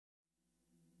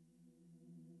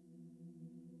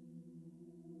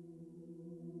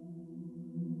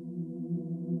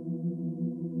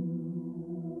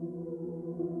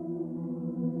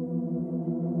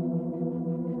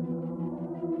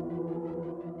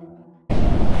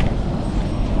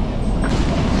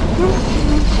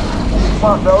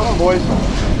pot belly, boys.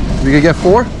 We can get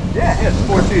 4? Yeah, it's a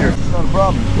 4-seater. It's not a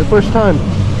problem. The first time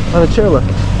on a chairlift.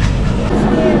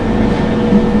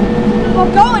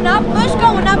 Well, going up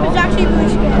is actually really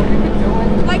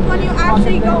scary. Like when you're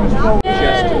actually going up.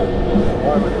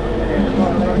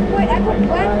 Wait,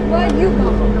 where you go?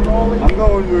 I'm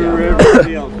going where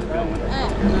everybody else is going.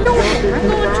 I'm going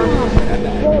to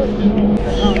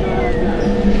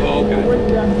Oh, okay.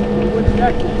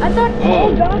 I thought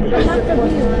all dogs would have to be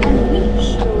on a leash.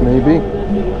 Maybe.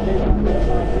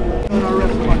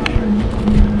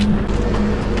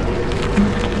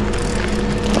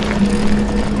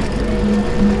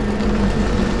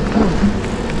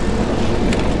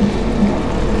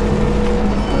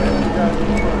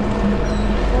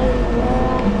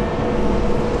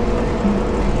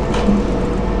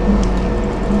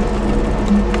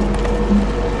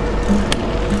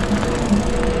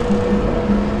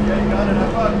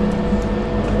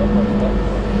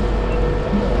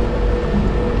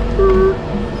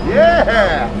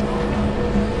 Yeah!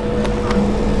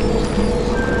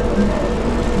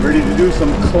 Ready to do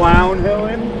some clown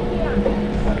hilling?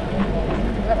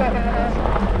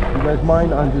 You guys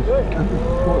mind on just this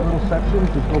short little section?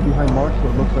 Just go behind Mark so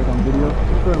it looks like on video.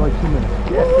 Just for like 2 minutes.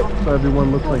 Yeah. So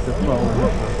everyone looks like they're following.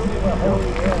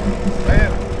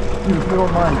 Dude, if you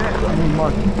don't mind, I mean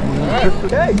Mark.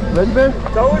 Okay. Ready, Ben?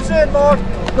 Go us in, Mark.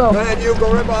 Go. Go ahead, you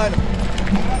go right behind him.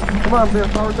 Come on, Ben.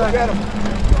 Forward back. Get him.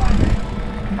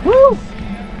 Woo!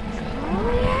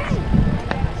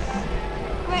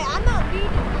 Wait, I'm not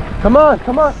leading. Come on,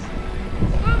 come on.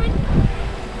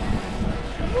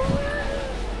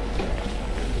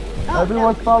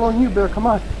 Everyone's following you, Bear. Come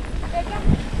on.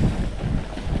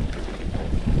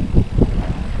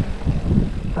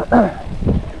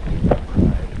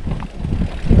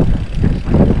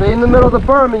 Stay in the middle of the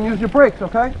berm and use your brakes,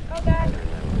 okay? Okay.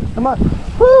 Come on.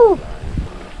 Woo!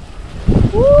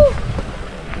 Woo!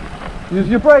 Use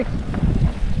your brakes.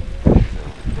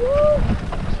 Woo.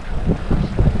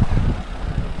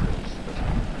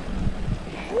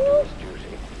 Woo.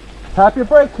 Tap your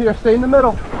brakes here. Stay in the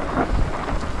middle.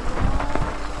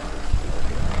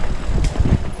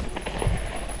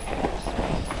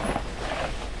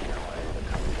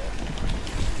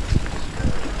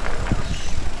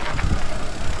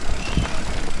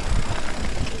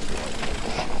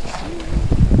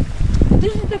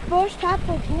 This is the first tap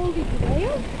of Roly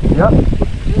grail? Yep.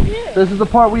 Who did? This is the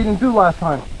part we didn't do last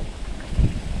time.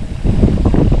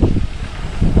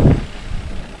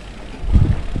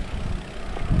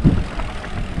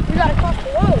 We gotta cross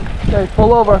the road. Okay,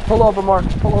 pull over, Mark.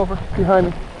 Pull over behind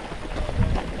me.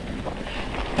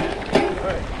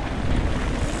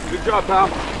 Good job, pal.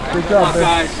 Good job, Bear.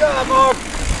 Guys. Good job, Mark.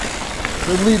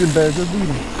 Good leading, Bear. Good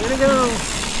leading. Way to go.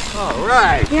 All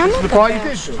right. Yeah, I'm This is not the that part you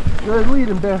bad. did. Good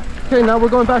leading, Bear. Okay, now we're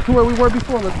going back to where we were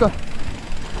before. Let's go.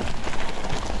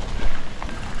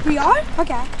 We are?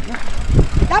 Okay.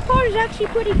 That part is actually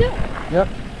pretty good. Yep.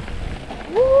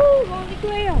 Woo, Roly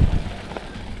grail.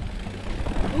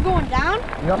 We're going down?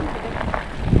 Yep.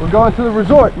 We're going to the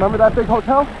resort. Remember that big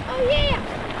hotel? Oh yeah.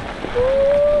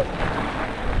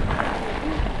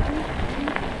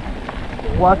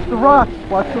 Woo. Watch the rocks.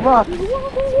 Watch the rocks.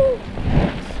 Woo.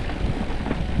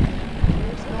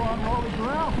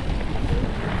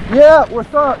 Yeah, we're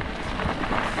stuck.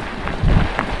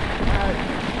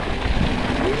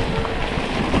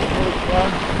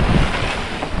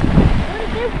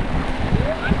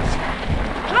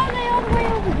 How are they all the way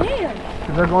over there?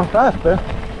 Because they're going fast, Bear.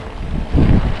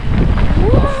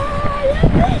 Whoa, look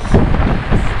at this.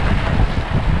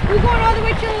 We're going all the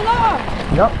way to the log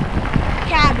Yep.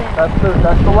 cabin.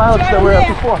 That's the lounge It's that right we were over at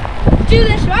before. Do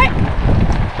this, right?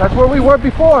 That's where we were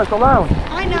before, at the lounge.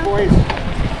 I know. Boys.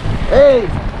 Hey!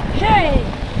 Hey.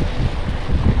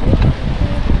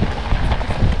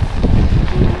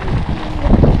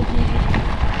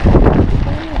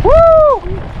 Woo!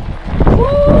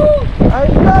 Woo. I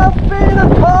love being a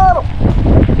turtle.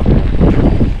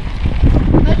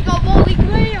 Let's go, Roly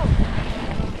grail.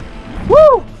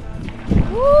 Woo!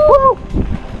 Woo. Woo!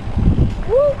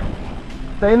 Woo.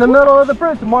 Stay in the middle of the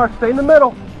bridge, Mark. Stay in the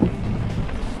middle.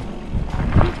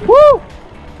 Woo!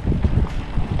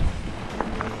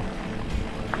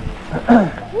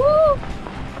 Woo.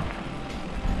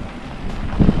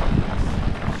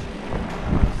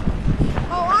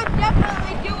 Oh, I'm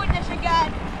definitely doing this again.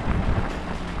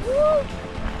 Woo.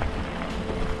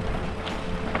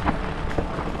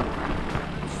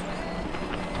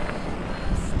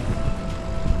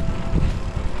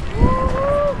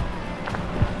 Woo.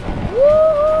 Woo.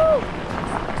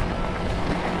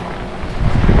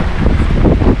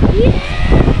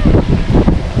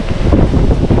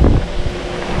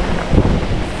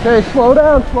 Okay, slow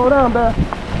down, Bear.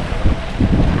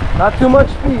 Not too much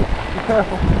speed. Be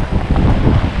careful.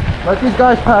 Let these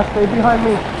guys pass. Stay behind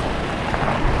me.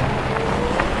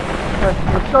 Okay,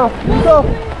 let's go. Here we go.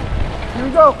 Here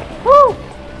we go. Woo!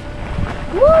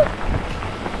 Woo!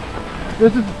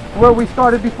 This is where we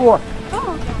started before.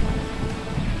 Oh.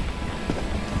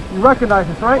 You recognize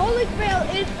this, right? Holy Grail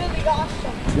is really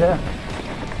awesome. Yeah.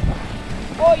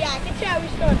 Oh yeah, I can tell we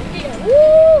started here.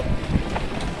 Woo!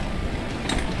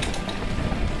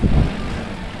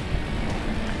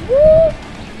 Woo!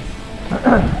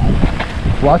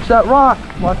 Watch that rock.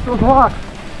 Watch those rocks.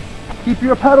 Keep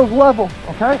your pedals level,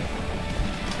 okay?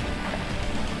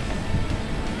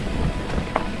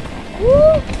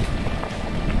 Woo!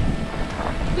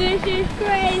 This is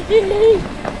crazy.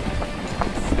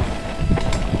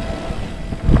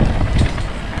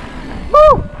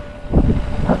 Woo!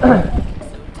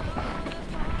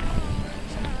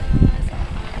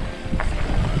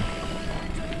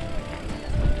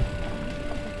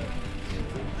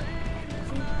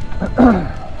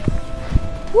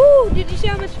 Woo! Did you see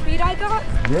how much speed I got?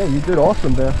 Yeah, you did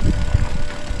awesome there.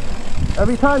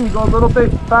 Every time you go a little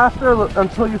bit faster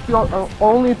until you feel,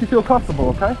 only if you feel comfortable,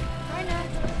 okay? I know.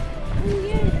 Oh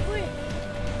yeah, it's quick.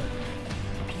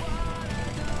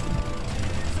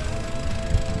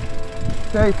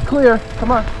 Okay, it's clear.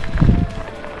 Come on.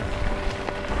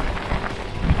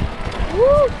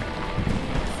 Woo!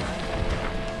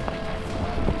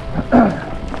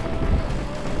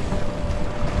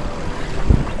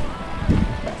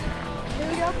 Here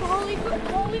we go for Holy Grail.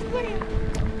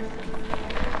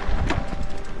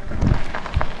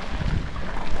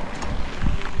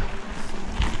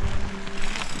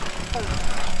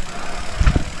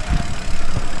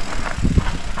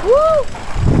 Woo!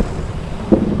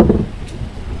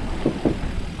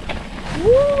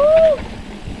 Woo!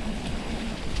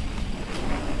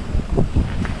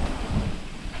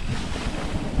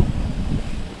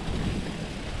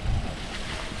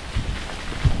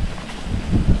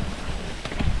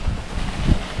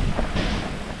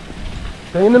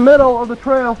 Stay in the middle of the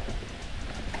trail.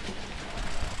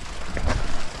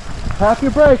 Tap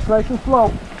your brakes nice and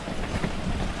slow.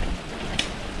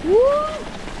 Woo!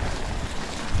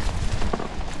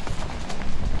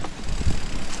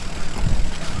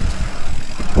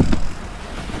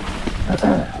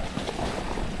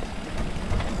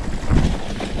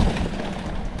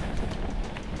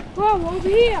 Whoa, over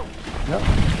here. Yep.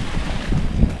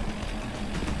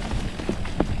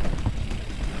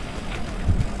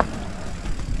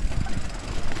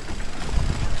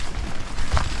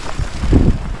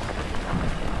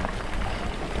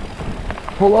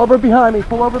 Pull over behind me.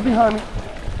 Pull over behind me.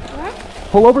 What?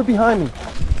 Pull over behind me.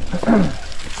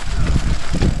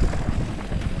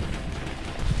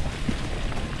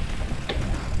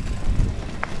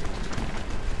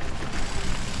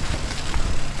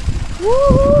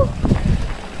 Woo!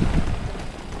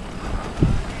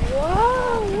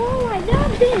 Whoa, whoa, I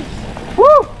love this.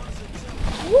 Woo!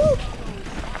 Woo!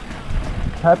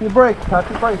 Tap your brakes. Tap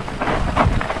your brakes.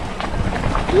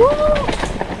 Woo!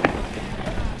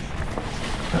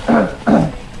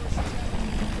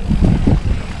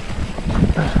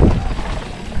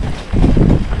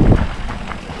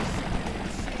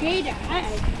 Straight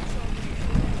ahead.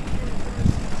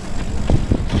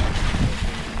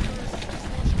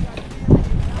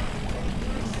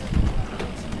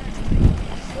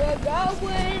 We're going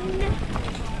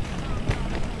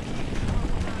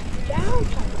down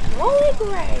to Roly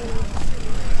Grail.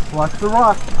 Watch the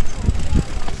rock.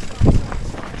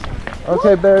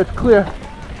 Okay, Bear, it's clear.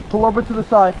 Pull over to the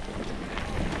side.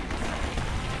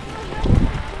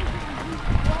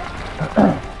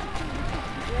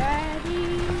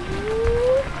 Ready?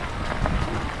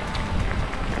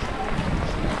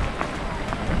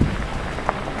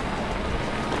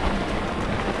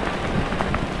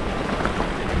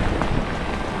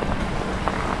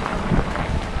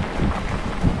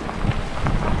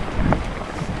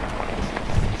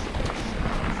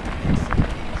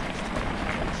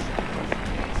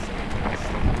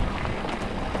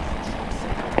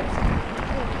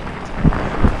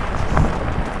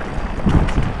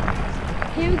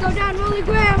 Here we go down Roly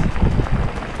Grail.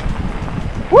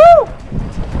 Woo!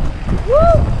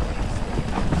 Woo!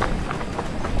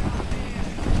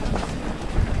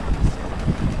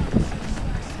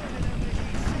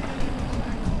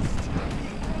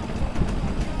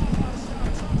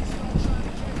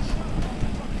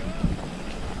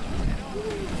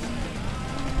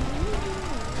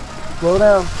 Slow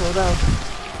down, slow down.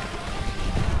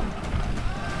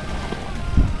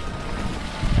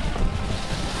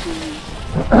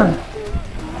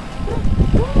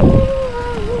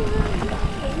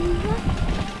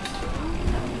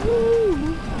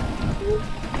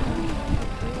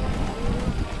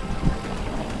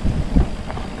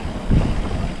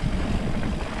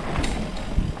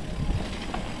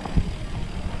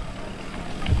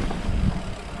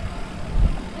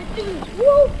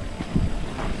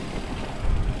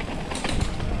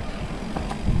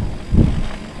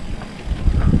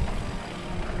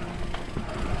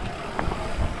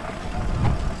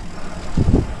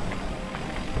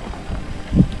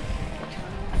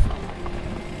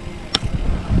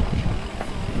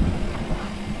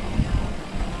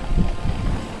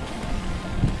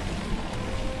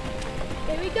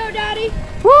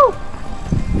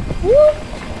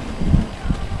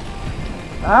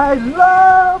 I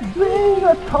love being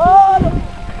a toddler.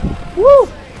 Woo!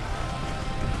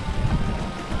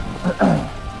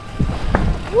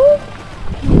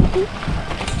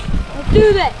 Let's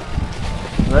do this.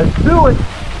 Let's do it.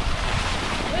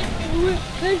 Let's do it.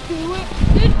 Let's do it.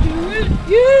 Let's do it.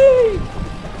 Yay!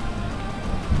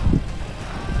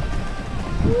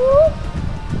 Woo!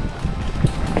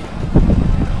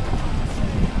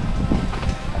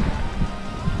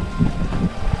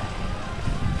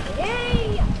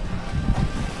 Yay!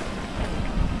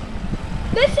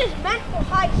 This is meant for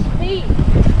high speed.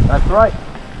 That's right.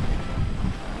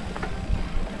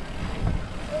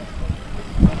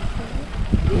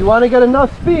 You want to get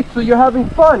enough speed so you're having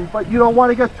fun, but you don't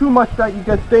want to get too much that you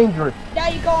get dangerous.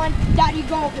 That you go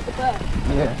over the berm.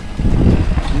 Yeah.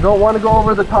 You don't want to go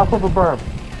over the top of a berm.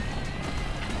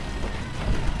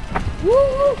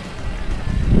 Woo!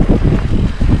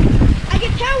 I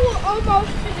can tell we're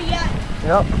almost to the end.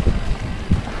 Yep.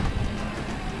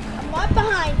 I'm right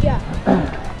behind you.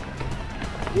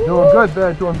 Doing good,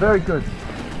 man. Doing very good.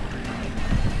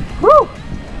 Woo!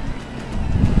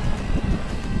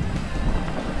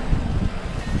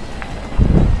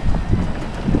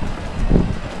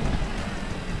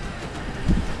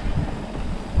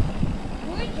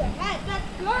 Where's your head? Let's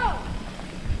go.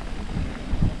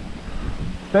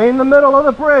 Stay in the middle of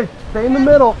the bridge. Stay in the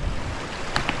middle.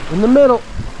 In the middle.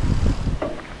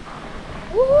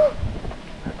 Woo!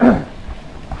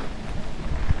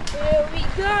 Here we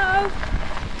go.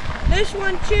 This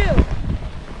one too.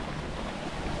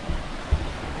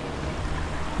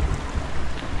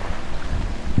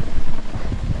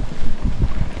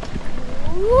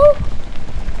 Woo!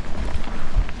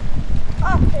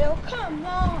 Uphill, come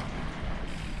on.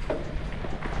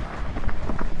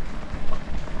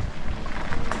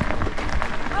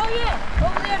 Oh yeah,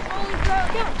 over there, Roly, go.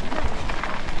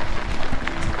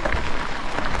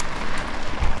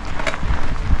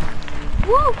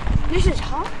 Woo! This is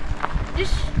hot. This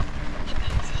is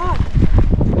hot.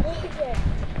 Oh yeah.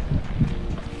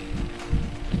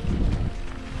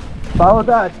 Follow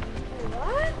that.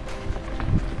 What?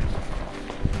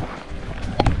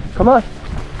 Come on.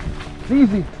 It's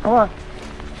easy. Come on.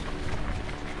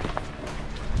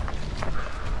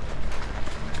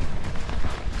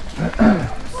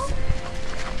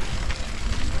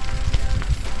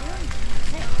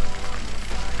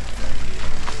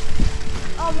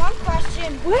 One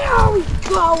question. Where are we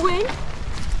going?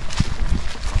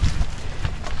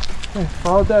 Okay,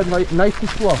 follow that nice and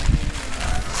slow.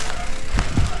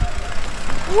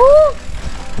 Woo!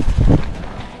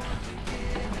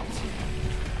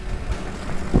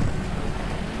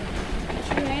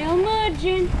 Trail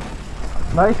merging.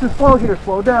 Nice and slow here.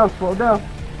 Slow down. Slow down.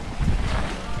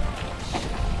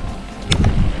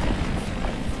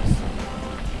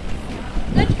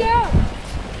 Let's go.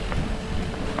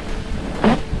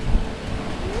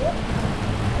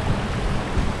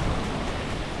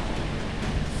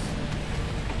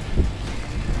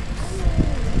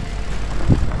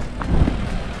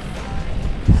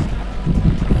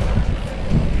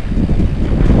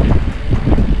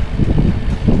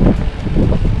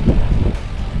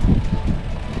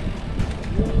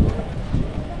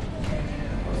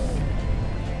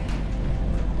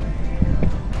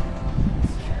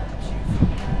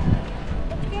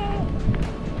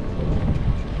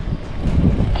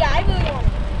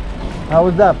 How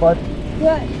was that, bud?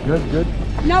 Good. Good, good.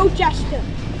 No jester.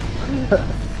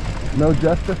 No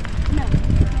jester? No.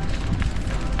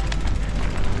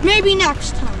 Maybe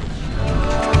next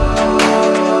time.